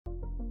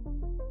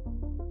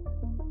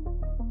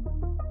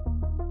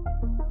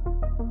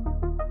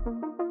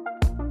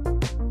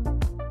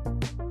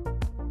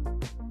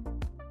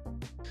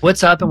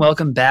What's up, and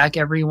welcome back,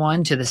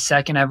 everyone, to the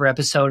second ever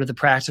episode of The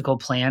Practical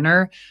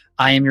Planner.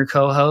 I am your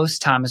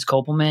co-host, Thomas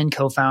Kopelman,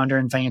 co-founder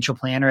and financial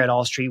planner at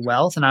All Street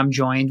Wealth, and I'm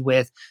joined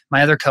with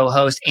my other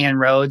co-host, Ann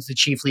Rhodes, the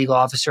chief legal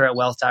officer at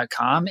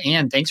Wealth.com.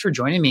 Ann, thanks for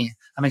joining me.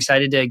 I'm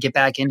excited to get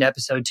back into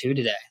episode 2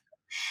 today.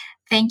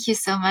 Thank you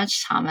so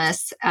much,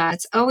 Thomas.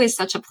 It's always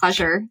such a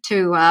pleasure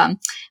to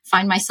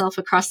find myself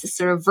across this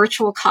sort of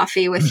virtual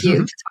coffee with you to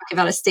talk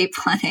about estate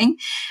planning.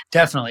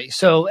 Definitely.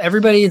 So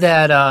everybody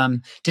that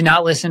did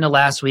not listen to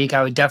last week,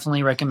 I would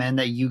definitely recommend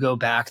that you go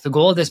back. The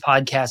goal of this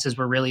podcast is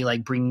we're really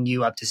like bringing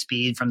you up to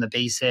speed from the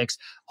basics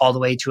all the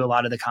way to a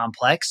lot of the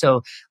complex.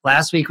 So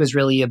last week was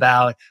really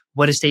about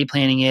what estate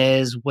planning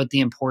is, what the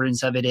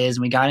importance of it is.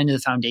 And we got into the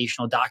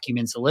foundational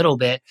documents a little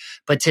bit,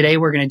 but today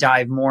we're going to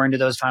dive more into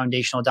those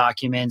foundational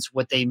documents,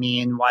 what they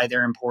mean, why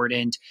they're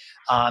important,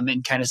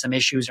 and kind of some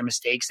issues or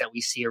mistakes that we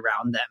see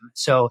around them.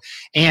 So,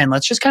 Anne,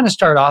 let's just kind of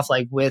start off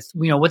like with,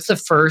 what's the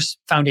first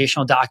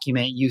foundational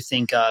document you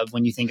think of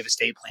when you think of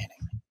estate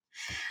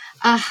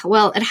planning?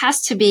 Well, it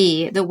has to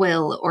be the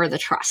will or the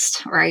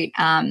trust, right?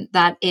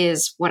 That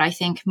is what I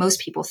think most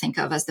people think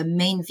of as the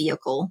main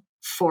vehicle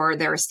for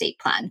their estate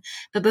plan.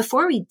 But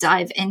before we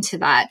dive into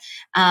that,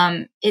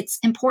 it's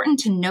important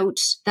to note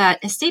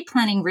that estate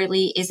planning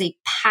really is a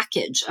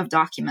package of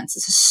documents.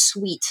 It's a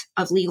suite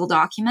of legal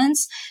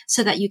documents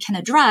so that you can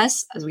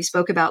address, as we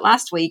spoke about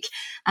last week,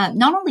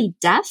 not only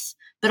death,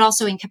 but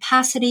also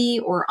incapacity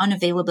or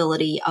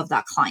unavailability of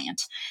that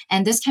client.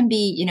 And this can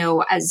be,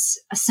 as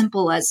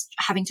simple as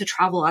having to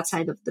travel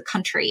outside of the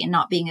country and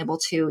not being able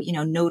to,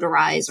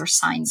 notarize or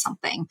sign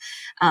something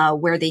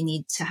where they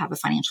need to have a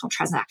financial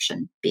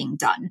transaction being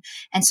done.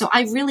 And so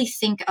I really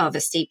think of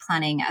estate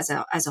planning as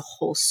a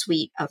whole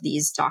suite of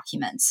these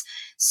documents.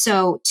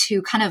 So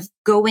to kind of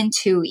go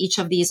into each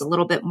of these a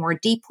little bit more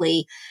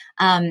deeply,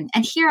 and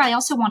here I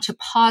also want to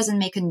pause and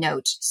make a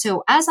note.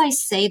 So as I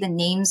say the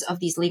names of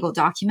these legal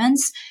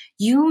documents,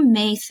 you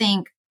may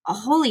think, oh,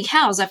 holy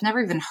cows, I've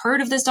never even heard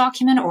of this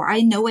document, or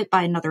I know it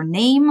by another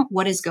name.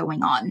 What is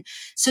going on?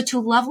 So to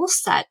level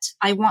set,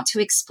 I want to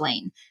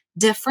explain.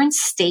 Different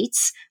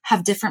states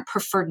have different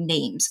preferred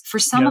names for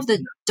some of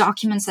the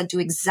documents that do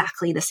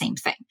exactly the same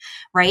thing,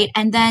 right?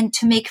 And then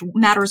to make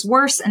matters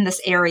worse in this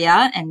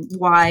area, and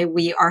why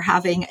we are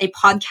having a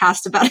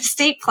podcast about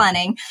estate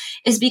planning,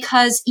 is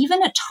because even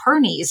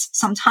attorneys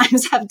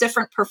sometimes have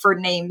different preferred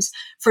names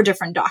for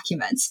different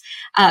documents.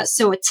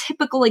 So a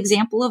typical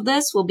example of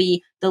this will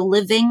be the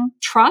living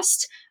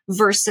trust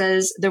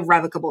versus the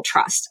revocable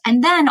trust.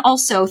 And then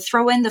also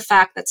throw in the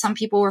fact that some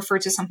people refer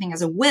to something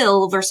as a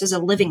will versus a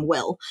living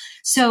will.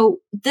 So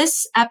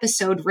this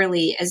episode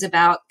really is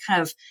about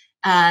kind of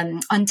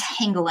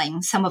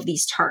untangling some of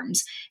these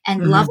terms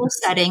and level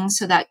setting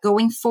so that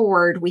going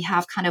forward, we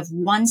have kind of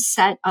one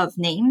set of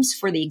names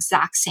for the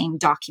exact same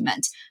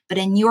document. But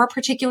in your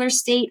particular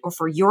state or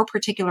for your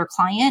particular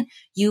client,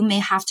 you may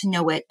have to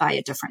know it by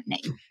a different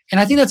name. And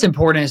I think that's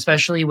important,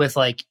 especially with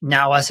like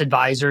now us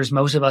advisors.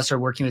 Most of us are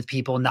working with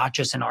people, not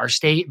just in our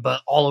state,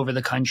 but all over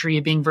the country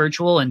being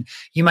virtual. And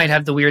you might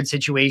have the weird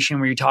situation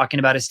where you're talking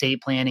about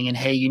estate planning and,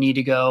 hey, you need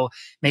to go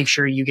make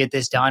sure you get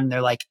this done. And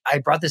they're like, I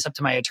brought this up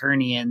to my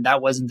attorney and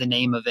that wasn't the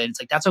name of it. It's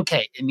like, that's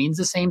okay. It means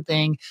the same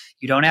thing.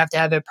 You don't have to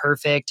have it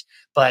perfect.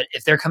 But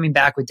if they're coming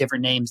back with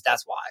different names,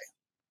 that's why.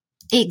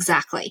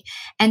 Exactly.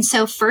 And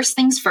so first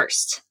things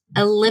first,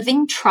 a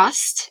living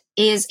trust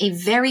is a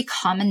very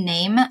common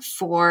name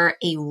for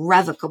a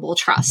revocable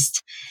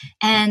trust.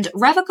 And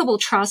revocable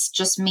trust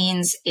just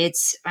means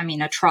it's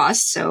a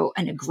trust, so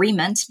an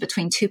agreement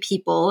between two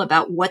people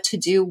about what to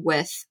do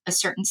with a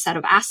certain set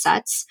of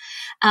assets.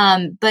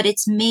 But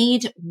it's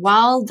made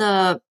while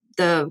the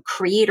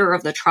creator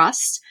of the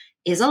trust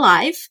is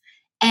alive,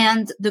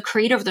 and the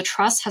creator of the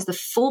trust has the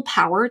full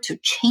power to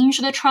change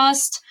the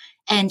trust,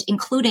 and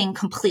including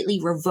completely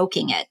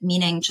revoking it,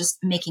 meaning just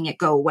making it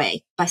go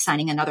away by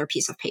signing another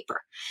piece of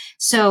paper.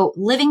 So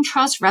living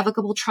trust,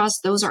 revocable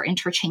trust, those are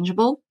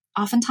interchangeable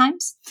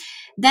oftentimes.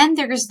 Then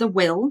there's the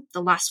will,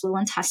 the last will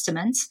and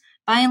testament.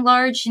 By and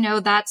large,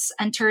 that's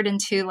entered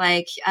into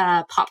like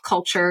pop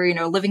culture,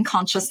 living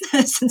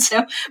consciousness. And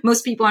so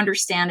most people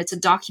understand it's a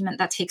document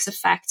that takes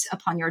effect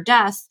upon your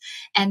death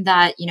and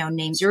that,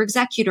 names your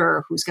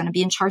executor, who's going to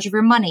be in charge of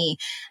your money,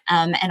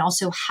 and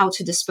also how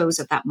to dispose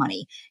of that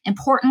money.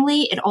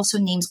 Importantly, it also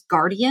names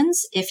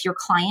guardians if your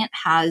client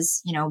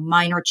has,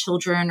 minor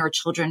children or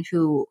children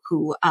who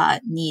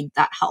need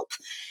that help.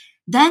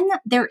 Then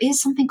there is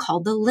something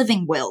called the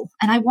living will.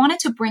 And I wanted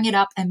to bring it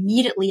up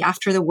immediately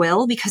after the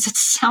will because it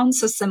sounds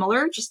so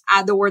similar. Just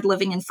add the word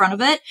living in front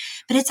of it.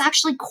 But it's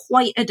actually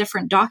quite a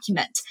different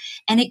document.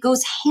 And it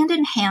goes hand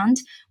in hand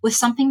with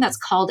something that's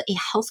called a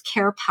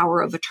healthcare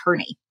power of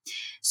attorney.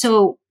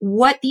 So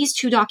what these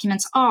two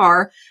documents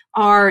are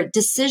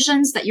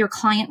decisions that your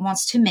client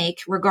wants to make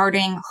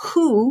regarding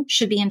who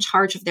should be in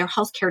charge of their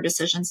healthcare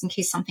decisions in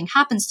case something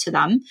happens to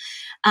them,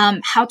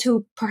 how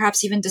to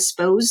perhaps even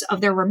dispose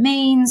of their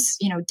remains,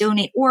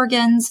 donate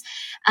organs,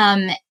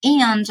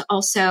 and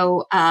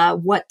also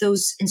what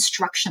those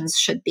instructions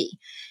should be.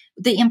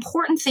 the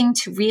important thing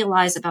to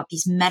realize about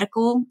these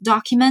medical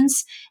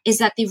documents is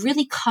that they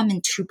really come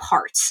in two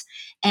parts.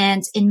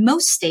 And in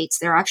most states,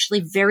 they're actually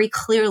very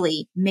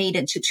clearly made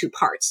into two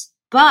parts.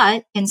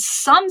 But in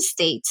some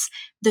states,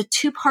 the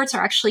two parts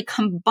are actually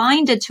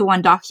combined into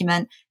one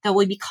document that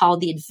will be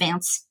called the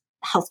Advanced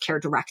Healthcare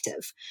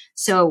Directive.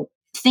 So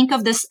think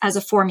of this as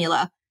a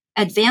formula.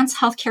 Advanced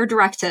Healthcare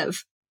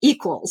Directive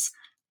equals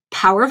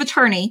power of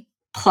attorney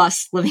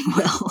plus living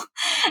will.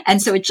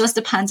 And so it just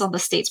depends on the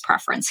state's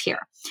preference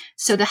here.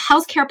 So the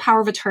healthcare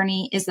power of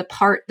attorney is the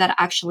part that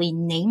actually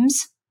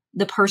names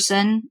the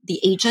person, the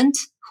agent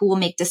who will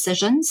make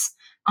decisions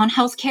on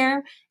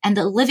healthcare. And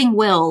the living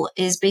will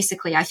is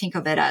basically, I think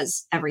of it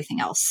as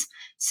everything else.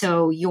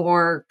 So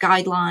your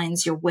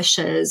guidelines, your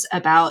wishes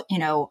about,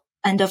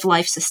 end of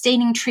life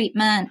sustaining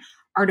treatment,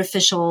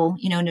 artificial,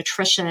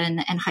 nutrition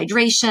and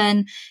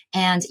hydration,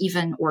 and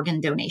even organ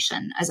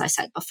donation, as I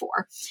said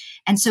before.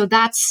 And so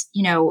that's,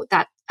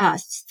 that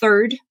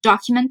third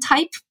document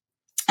type.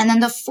 And then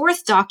the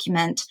fourth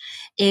document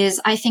is,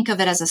 I think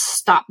of it as a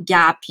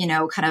stopgap,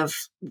 kind of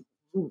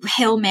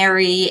Hail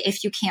Mary.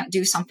 If you can't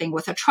do something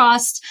with a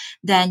trust,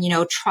 then,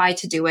 try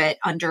to do it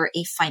under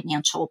a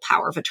financial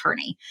power of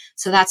attorney.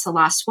 So that's the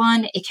last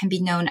one. It can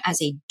be known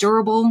as a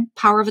durable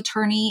power of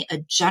attorney, a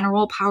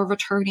general power of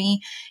attorney.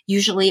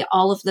 Usually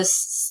all of the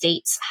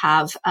states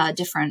have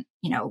different,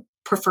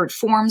 preferred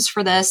forms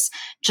for this,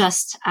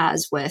 just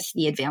as with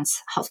the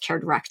Advanced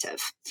Healthcare Directive.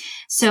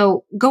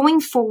 So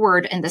going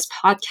forward in this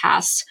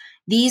podcast,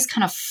 these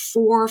kind of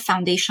four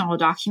foundational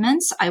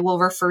documents I will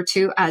refer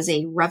to as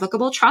a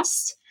revocable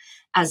trust,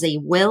 as a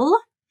will,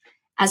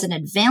 as an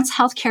advanced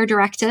healthcare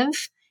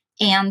directive,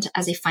 and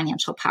as a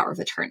financial power of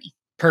attorney.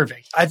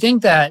 Perfect. I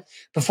think that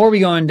before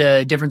we go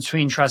into difference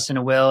between trust and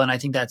a will, and I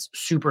think that's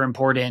super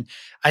important,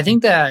 I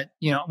think that,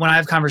 when I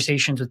have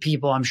conversations with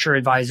people, I'm sure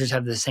advisors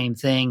have the same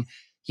thing.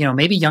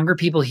 Maybe younger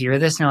people hear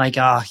this and they're like,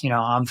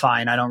 I'm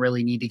fine. I don't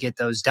really need to get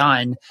those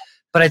done.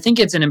 But I think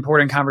it's an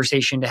important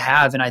conversation to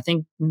have. And I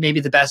think maybe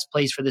the best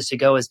place for this to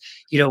go is,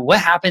 what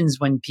happens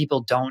when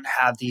people don't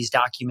have these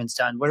documents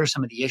done? What are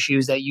some of the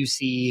issues that you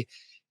see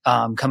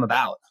come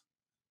about?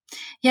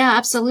 Yeah,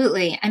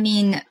 absolutely. I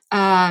mean,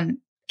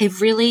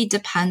 it really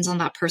depends on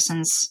that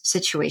person's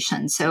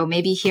situation. So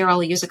maybe here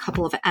I'll use a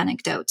couple of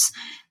anecdotes.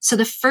 So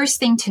the first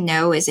thing to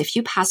know is if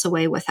you pass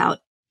away without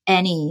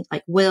any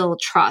will,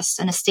 trust,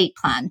 an estate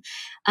plan,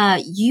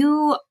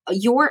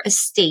 your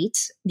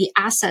estate, the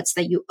assets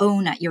that you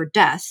own at your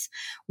death,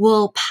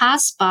 will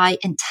pass by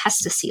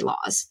intestacy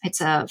laws.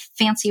 It's a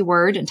fancy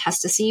word,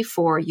 intestacy,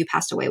 for you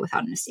passed away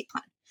without an estate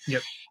plan.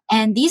 Yep.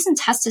 And these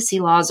intestacy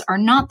laws are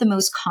not the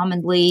most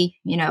commonly,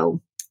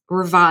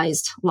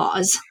 revised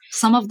laws.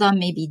 Some of them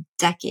may be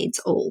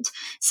decades old.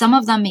 Some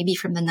of them may be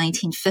from the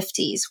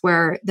 1950s,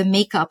 where the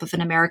makeup of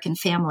an American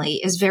family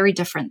is very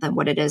different than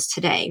what it is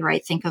today,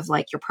 right? Think of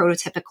your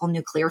prototypical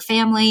nuclear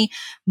family,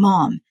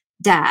 mom,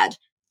 dad,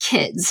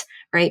 kids,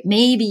 right?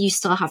 Maybe you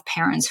still have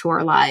parents who are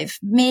alive.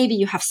 Maybe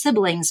you have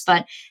siblings,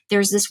 but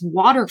there's this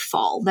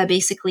waterfall that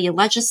basically a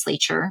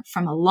legislature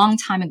from a long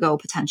time ago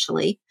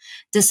potentially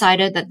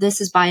decided that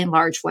this is by and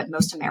large what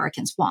most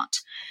Americans want.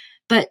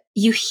 But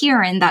you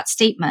hear in that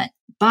statement,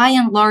 by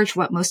and large,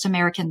 what most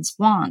Americans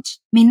want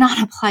may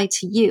not apply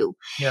to you.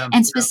 Yeah.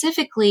 And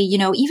specifically,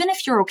 even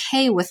if you're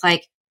okay with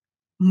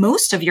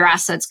most of your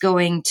assets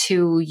going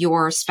to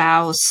your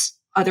spouse,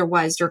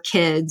 otherwise your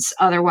kids,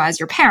 otherwise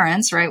your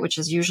parents, right? Which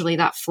is usually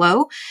that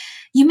flow.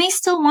 You may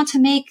still want to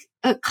make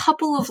a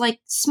couple of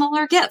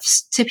smaller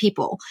gifts to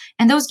people.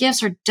 And those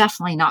gifts are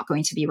definitely not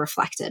going to be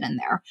reflected in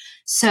there.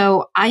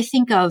 So I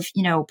think of,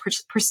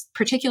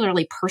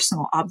 particularly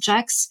personal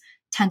objects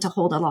tend to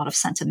hold a lot of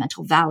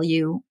sentimental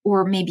value,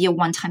 or maybe a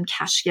one-time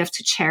cash gift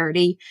to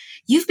charity.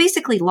 You've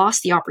basically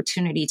lost the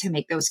opportunity to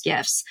make those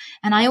gifts.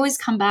 And I always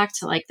come back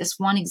to this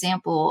one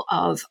example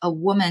of a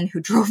woman who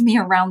drove me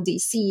around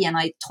DC, and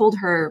I told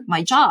her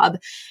my job.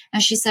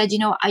 And she said,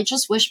 I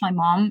just wish my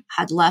mom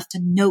had left a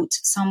note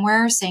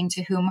somewhere saying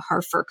to whom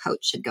her fur coat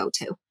should go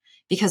to,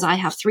 because I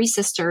have 3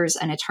 sisters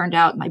and it turned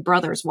out my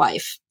brother's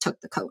wife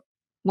took the coat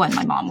when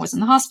my mom was in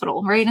the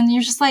hospital, right? And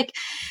you're just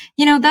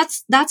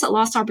that's a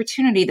lost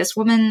opportunity. This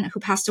woman who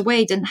passed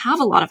away didn't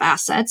have a lot of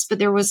assets, but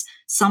there was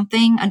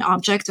something, an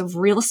object of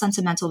real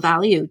sentimental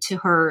value to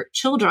her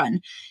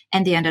children,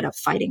 and they ended up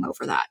fighting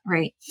over that,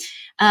 right?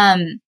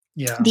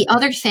 The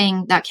other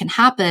thing that can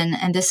happen,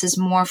 and this is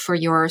more for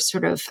your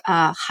sort of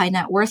high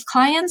net worth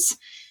clients,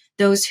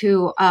 those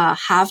who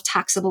have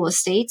taxable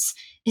estates,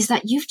 is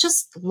that you've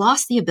just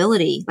lost the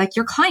ability,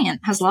 your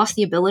client has lost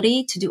the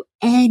ability to do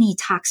any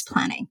tax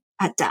planning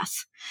at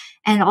death.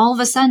 And all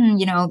of a sudden,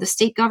 the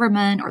state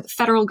government or the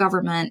federal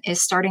government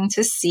is starting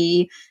to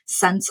see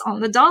cents on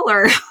the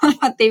dollar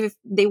what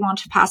they want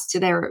to pass to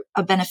their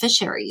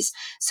beneficiaries.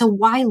 So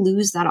why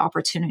lose that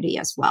opportunity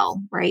as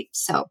well, right?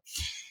 So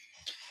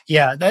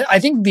yeah, I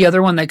think the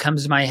other one that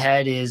comes to my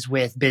head is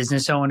with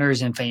business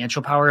owners and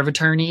financial power of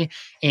attorney.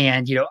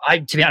 And,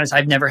 to be honest,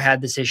 I've never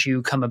had this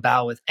issue come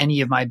about with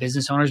any of my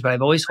business owners, but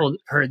I've always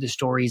heard the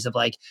stories of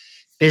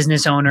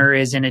business owner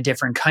is in a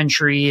different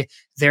country.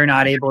 They're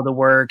not able to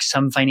work.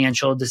 Some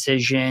financial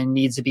decision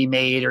needs to be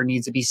made or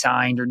needs to be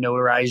signed or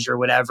notarized or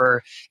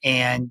whatever.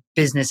 And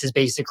business is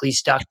basically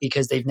stuck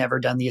because they've never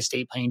done the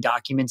estate planning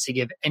documents to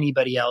give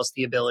anybody else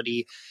the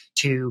ability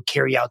to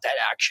carry out that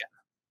action.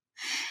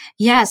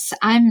 Yes,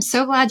 I'm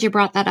so glad you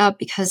brought that up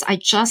because I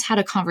just had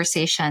a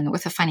conversation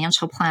with a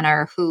financial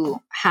planner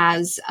who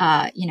has,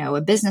 a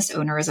business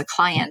owner as a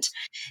client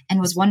and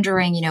was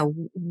wondering,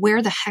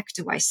 where the heck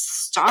do I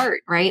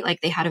start? Right? Like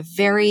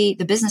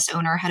the business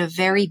owner had a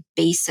very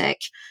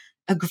basic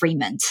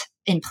agreement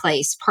in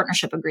place,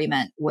 partnership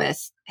agreement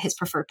with his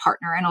preferred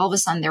partner. And all of a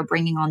sudden they're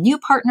bringing on new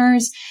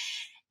partners.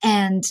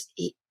 And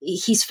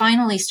he's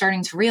finally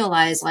starting to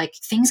realize like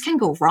things can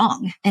go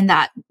wrong in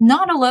that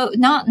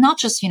not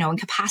just,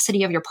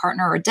 incapacity of your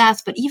partner or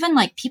death, but even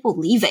like people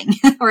leaving,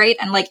 right?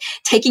 And like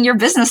taking your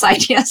business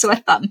ideas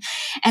with them.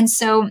 And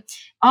so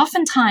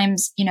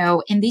oftentimes,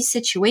 in these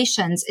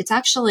situations,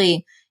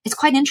 it's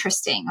quite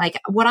interesting. Like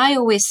what I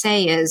always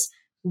say is,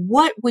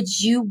 what would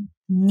you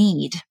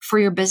need for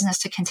your business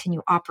to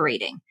continue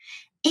operating?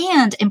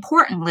 And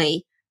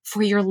importantly,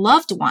 for your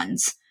loved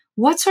ones,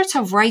 what sorts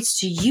of rights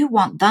do you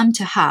want them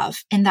to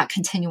have in that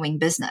continuing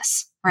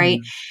business, right?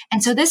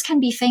 And so this can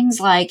be things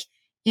like,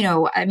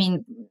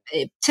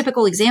 a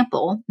typical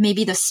example,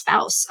 maybe the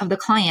spouse of the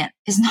client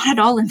is not at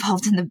all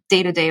involved in the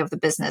day-to-day of the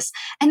business.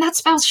 And that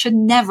spouse should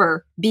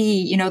never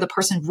be, the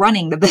person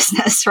running the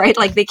business, right?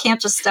 Like they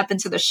can't just step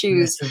into the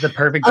shoes This is the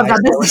perfect of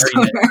the business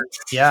owner.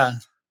 Yeah.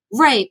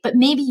 Right. But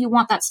maybe you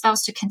want that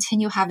spouse to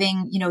continue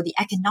having, the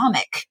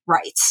economic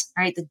rights,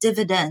 right? The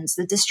dividends,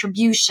 the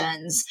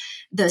distributions,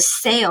 the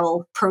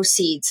sale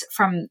proceeds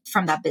from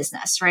that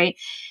business, right?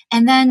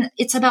 And then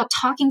it's about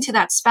talking to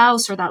that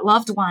spouse or that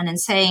loved one and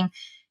saying,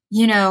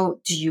 do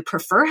you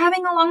prefer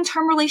having a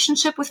long-term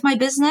relationship with my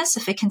business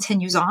if it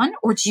continues on,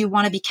 or do you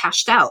want to be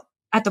cashed out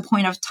at the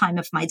point of time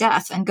of my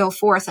death and go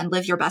forth and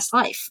live your best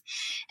life?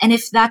 And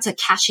if that's a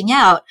cashing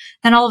out,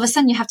 then all of a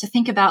sudden you have to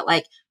think about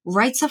like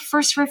rights of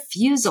first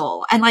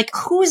refusal and like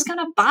who's going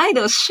to buy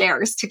those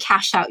shares to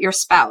cash out your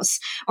spouse?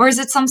 Or is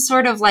it some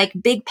sort of like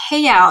big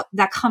payout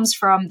that comes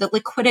from the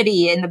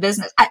liquidity in the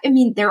business? I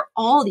mean, there are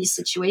all these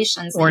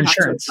situations. Or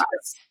insurance.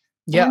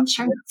 Yeah. Or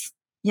insurance.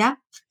 Yeah.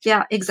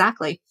 Yeah,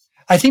 exactly.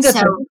 I think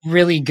that's a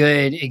really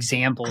good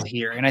example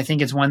here. And I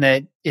think it's one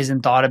that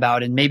isn't thought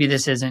about. And maybe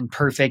this isn't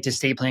perfect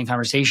estate planning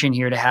conversation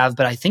here to have,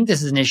 but I think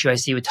this is an issue I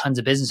see with tons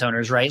of business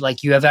owners, right?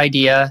 Like you have an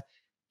idea,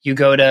 you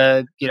go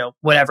to,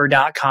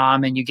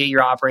 whatever.com and you get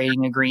your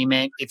operating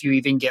agreement. If you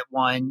even get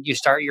one, you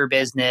start your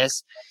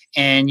business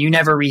and you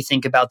never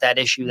rethink about that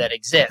issue that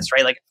exists,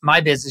 right? Like my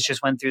business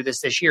just went through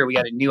this year. We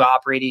got a new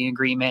operating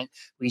agreement.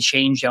 We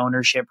changed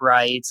ownership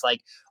rights.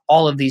 Like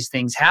all of these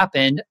things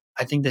happened.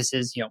 I think this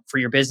is, for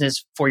your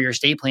business, for your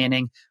estate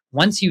planning.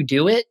 Once you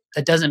do it,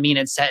 that doesn't mean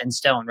it's set in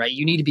stone, right?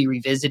 You need to be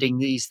revisiting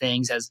these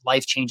things as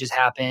life changes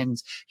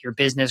happens, your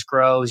business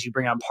grows, you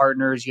bring on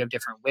partners, you have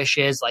different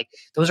wishes. Like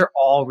those are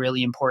all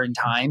really important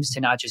times to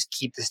not just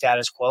keep the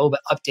status quo,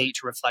 but update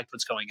to reflect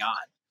what's going on.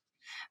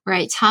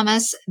 Right.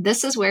 Thomas,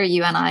 this is where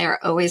you and I are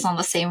always on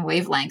the same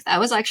wavelength. I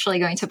was actually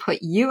going to put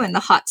you in the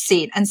hot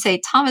seat and say,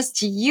 Thomas,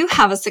 do you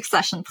have a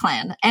succession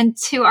plan? And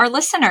to our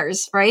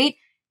listeners, right?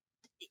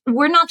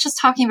 We're not just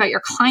talking about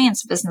your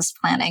client's business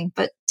planning,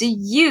 but do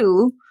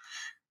you,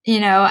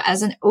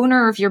 as an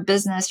owner of your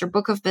business, your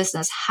book of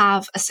business,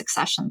 have a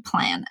succession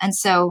plan? And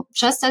so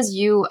just as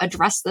you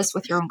address this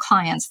with your own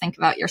clients, think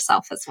about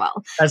yourself as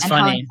well. That's and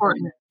funny. How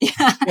important.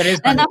 Yeah. That is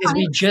funny because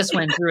we just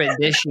went through it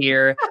this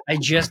year. I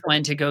just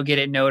went to go get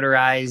it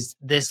notarized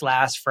this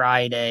last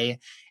Friday.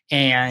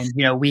 And,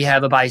 we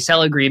have a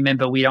buy-sell agreement,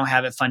 but we don't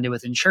have it funded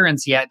with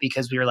insurance yet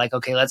because we were like,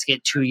 okay, let's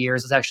get 2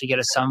 years. Let's actually get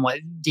a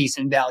somewhat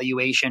decent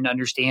valuation to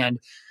understand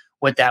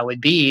what that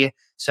would be.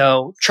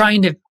 So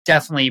trying to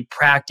definitely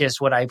practice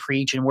what I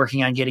preach and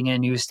working on getting a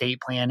new estate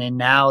plan. And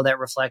now that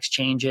reflects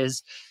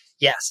changes.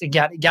 Yes,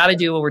 got to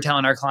do what we're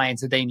telling our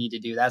clients that they need to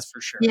do. That's for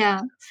sure.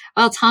 Yeah.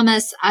 Well,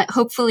 Thomas,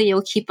 hopefully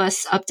you'll keep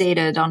us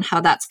updated on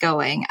how that's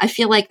going. I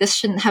feel like this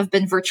shouldn't have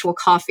been virtual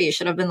coffee. It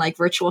should have been like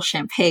virtual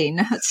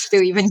champagne to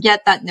even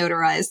get that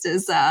notarized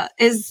is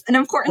an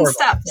important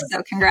step.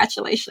 So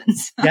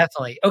congratulations.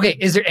 Definitely. Okay.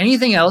 Is there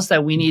anything else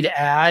that we need to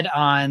add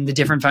on the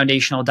different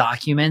foundational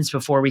documents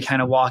before we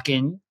kind of walk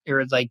in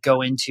or like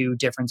go into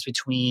difference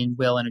between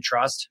will and a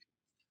trust?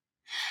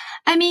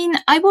 I mean,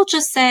 I will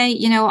just say,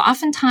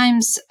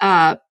 oftentimes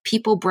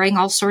people bring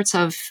all sorts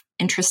of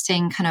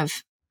interesting kind of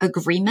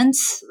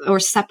agreements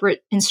or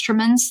separate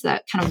instruments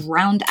that kind of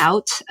round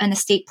out an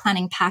estate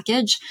planning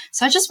package.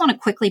 So I just want to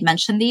quickly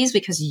mention these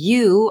because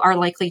you are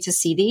likely to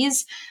see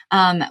these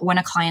when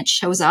a client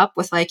shows up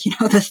with like,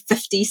 the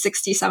 50,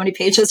 60, 70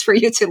 pages for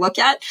you to look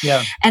at.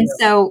 Yeah. And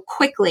so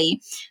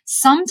quickly,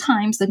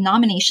 sometimes the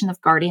nomination of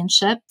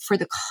guardianship for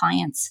the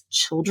client's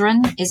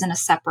children is in a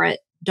separate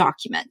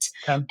document.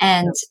 Okay.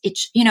 And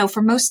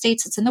for most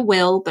states, it's in the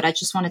will, but I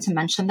just wanted to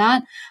mention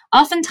that.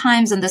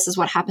 Oftentimes, and this is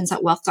what happens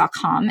at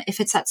wealth.com, if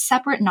it's at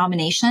separate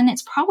nomination,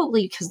 it's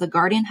probably because the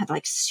guardian had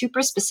like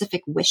super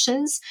specific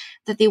wishes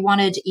that they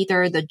wanted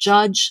either the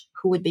judge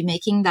who would be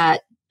making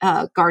that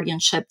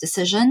guardianship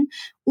decision,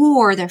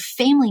 or their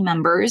family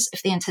members,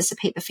 if they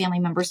anticipate the family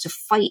members to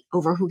fight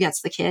over who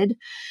gets the kid,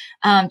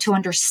 to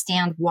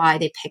understand why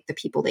they picked the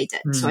people they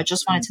did. So I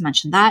just wanted to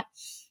mention that.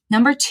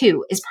 Number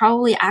 2 is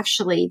probably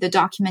actually the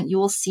document you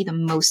will see the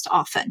most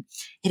often.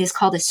 It is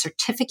called a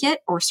certificate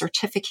or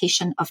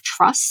certification of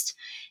trust.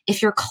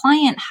 If your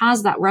client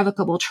has that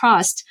revocable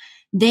trust,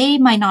 they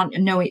might not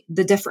know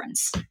the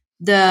difference.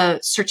 The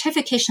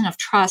certification of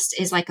trust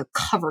is like a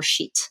cover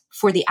sheet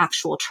for the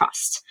actual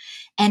trust.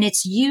 And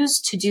it's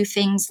used to do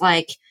things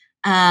like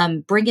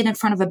bring it in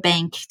front of a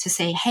bank to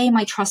say, hey,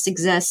 my trust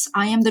exists.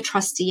 I am the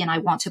trustee and I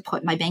want to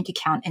put my bank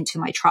account into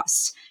my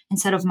trust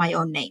instead of my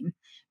own name.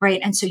 Right.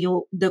 And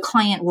so the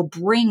client will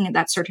bring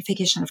that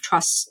certification of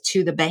trust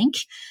to the bank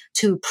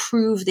to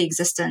prove the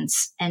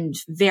existence and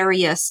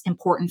various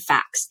important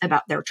facts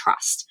about their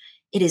trust.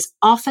 It is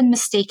often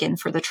mistaken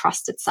for the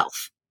trust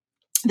itself,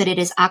 but it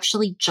is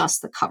actually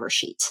just the cover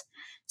sheet,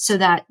 so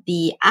that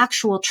the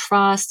actual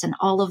trust and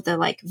all of the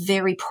like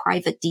very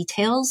private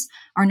details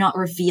are not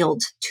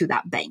revealed to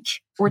that bank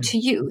or to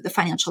you, the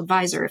financial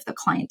advisor, if the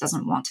client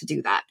doesn't want to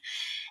do that.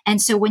 And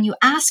so when you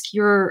ask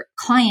your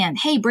client,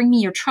 hey, bring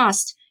me your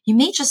trust, you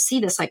may just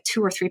see this like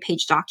 2 or 3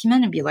 page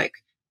document and be like,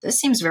 this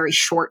seems very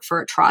short for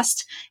a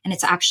trust. And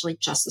it's actually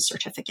just a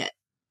certificate.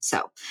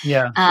 So,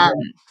 Yeah.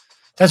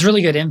 That's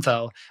really good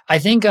info. I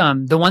think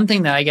the one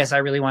thing that I guess I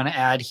really want to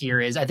add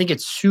here is I think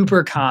it's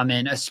super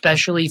common,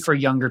 especially for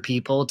younger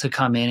people, to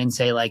come in and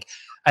say like,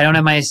 I don't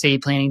have my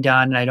estate planning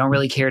done and I don't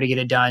really care to get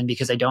it done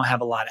because I don't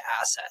have a lot of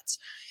assets.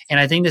 And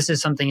I think this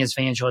is something as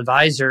financial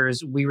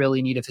advisors, we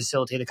really need to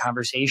facilitate a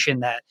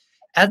conversation that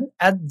at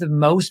the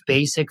most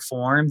basic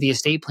form, the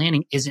estate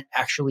planning isn't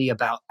actually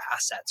about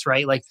assets,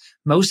 right? Like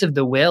most of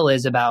the will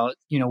is about,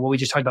 what we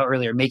just talked about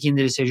earlier, making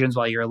the decisions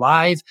while you're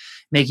alive,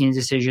 making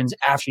decisions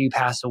after you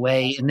pass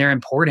away. And they're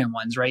important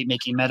ones, right?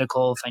 Making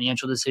medical,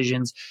 financial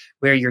decisions,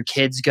 where your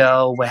kids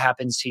go, what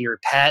happens to your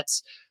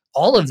pets.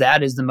 All of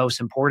that is the most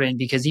important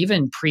because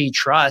even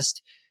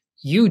pre-trust,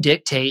 you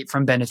dictate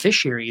from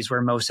beneficiaries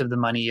where most of the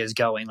money is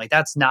going. Like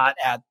that's not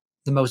at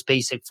the most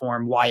basic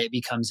form why it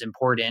becomes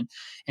important.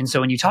 And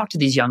so when you talk to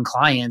these young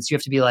clients, you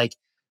have to be like,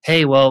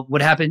 hey, well,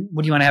 what happened?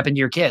 What do you want to happen to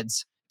your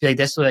kids? Be like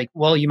this, like,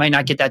 well, you might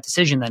not get that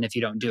decision then if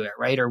you don't do it,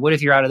 right? Or what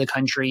if you're out of the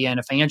country and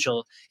a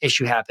financial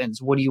issue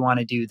happens? What do you want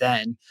to do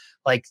then?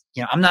 Like,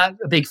 I'm not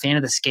a big fan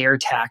of the scare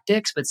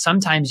tactics, but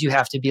sometimes you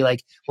have to be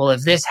like, well,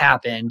 if this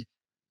happened,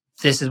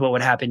 this is what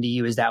would happen to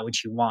you. Is that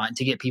what you want?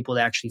 To get people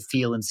to actually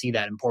feel and see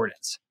that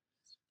importance.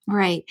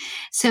 Right.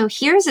 So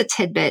here's a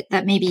tidbit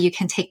that maybe you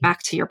can take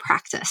back to your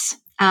practice,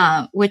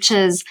 which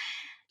is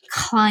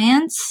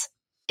clients,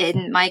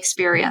 in my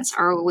experience,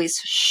 are always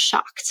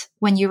shocked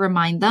when you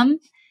remind them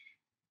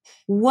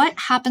what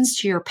happens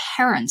to your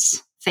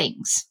parents'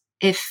 things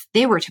if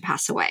they were to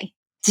pass away.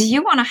 Do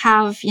you want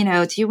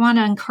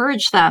to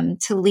encourage them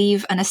to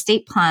leave an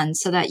estate plan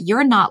so that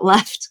you're not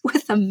left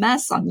with a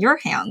mess on your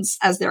hands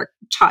as their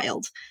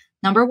child?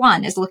 Number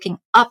 1 is looking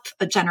up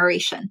a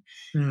generation.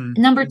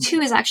 Number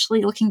 2 is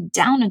actually looking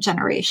down a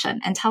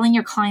generation and telling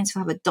your clients who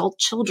have adult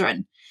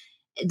children,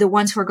 the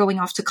ones who are going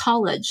off to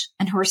college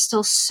and who are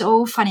still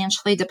so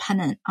financially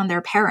dependent on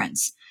their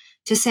parents,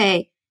 to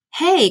say,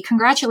 hey,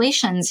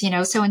 congratulations,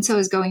 so-and-so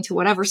is going to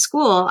whatever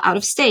school out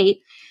of state.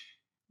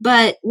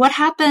 But what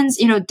happens,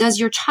 does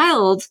your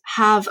child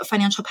have a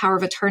financial power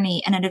of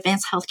attorney and an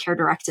advanced healthcare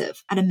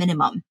directive at a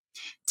minimum?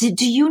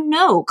 Do you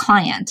know,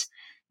 client,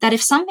 that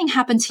if something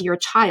happened to your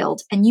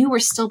child and you were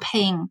still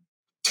paying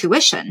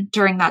tuition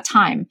during that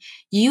time,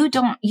 you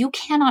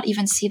cannot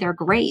even see their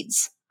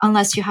grades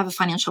unless you have a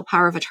financial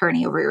power of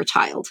attorney over your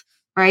child,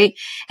 right?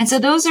 And so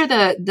those are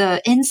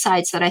the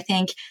insights that I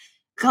think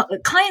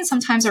clients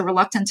sometimes are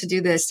reluctant to do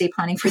the estate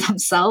planning for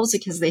themselves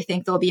because they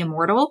think they'll be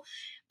immortal,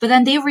 but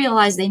then they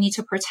realize they need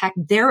to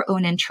protect their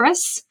own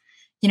interests,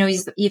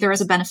 either as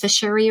a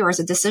beneficiary or as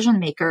a decision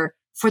maker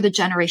for the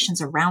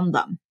generations around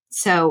them.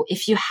 So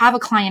if you have a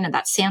client in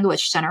that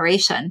sandwich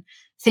generation,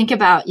 think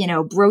about,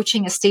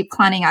 broaching estate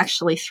planning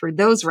actually through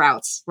those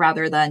routes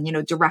rather than,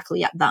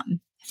 directly at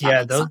them.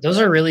 Yeah, those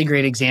are really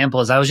great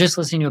examples. I was just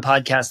listening to a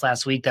podcast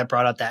last week that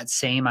brought up that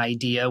same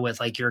idea with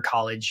like your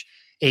college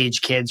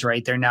age kids,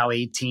 right? They're now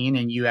 18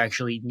 and you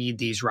actually need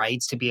these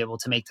rights to be able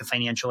to make the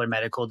financial or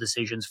medical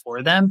decisions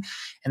for them.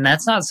 And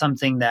that's not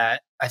something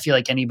that I feel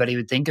like anybody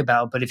would think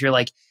about. But if you're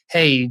like,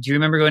 hey, do you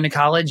remember going to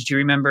college? Do you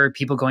remember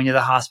people going to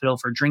the hospital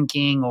for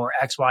drinking or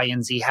X, Y,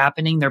 and Z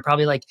happening? They're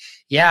probably like,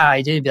 yeah,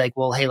 I did. Be like,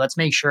 well, hey, let's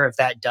make sure if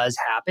that does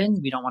happen,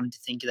 we don't want it to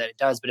think that it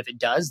does. But if it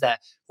does, that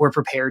we're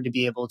prepared to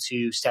be able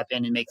to step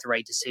in and make the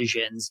right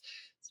decisions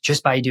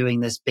just by doing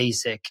this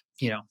basic,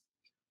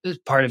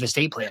 part of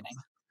estate planning.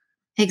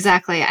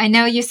 Exactly. I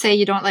know you say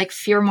you don't like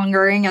fear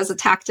mongering as a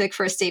tactic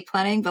for estate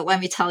planning, but let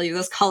me tell you,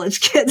 those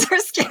college kids are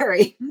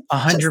scary.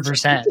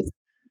 100%.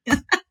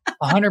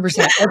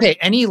 100%. Okay.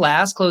 Any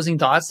last closing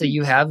thoughts that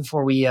you have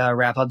before we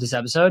wrap up this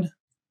episode?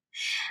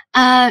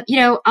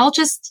 I'll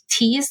just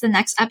tease the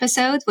next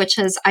episode, which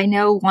is, I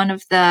know one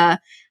of the,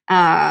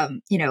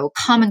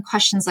 common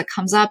questions that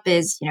comes up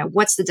is,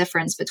 what's the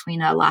difference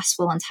between a last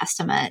will and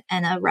testament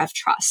and a rev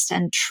trust?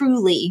 And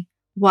truly,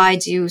 why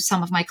do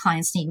some of my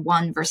clients need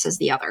one versus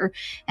the other?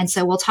 And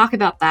so we'll talk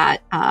about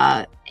that.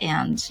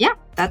 And yeah,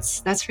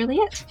 that's really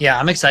it. Yeah,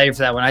 I'm excited for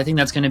that one. I think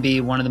that's going to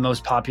be one of the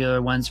most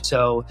popular ones.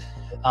 So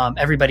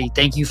everybody,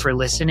 thank you for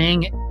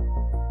listening.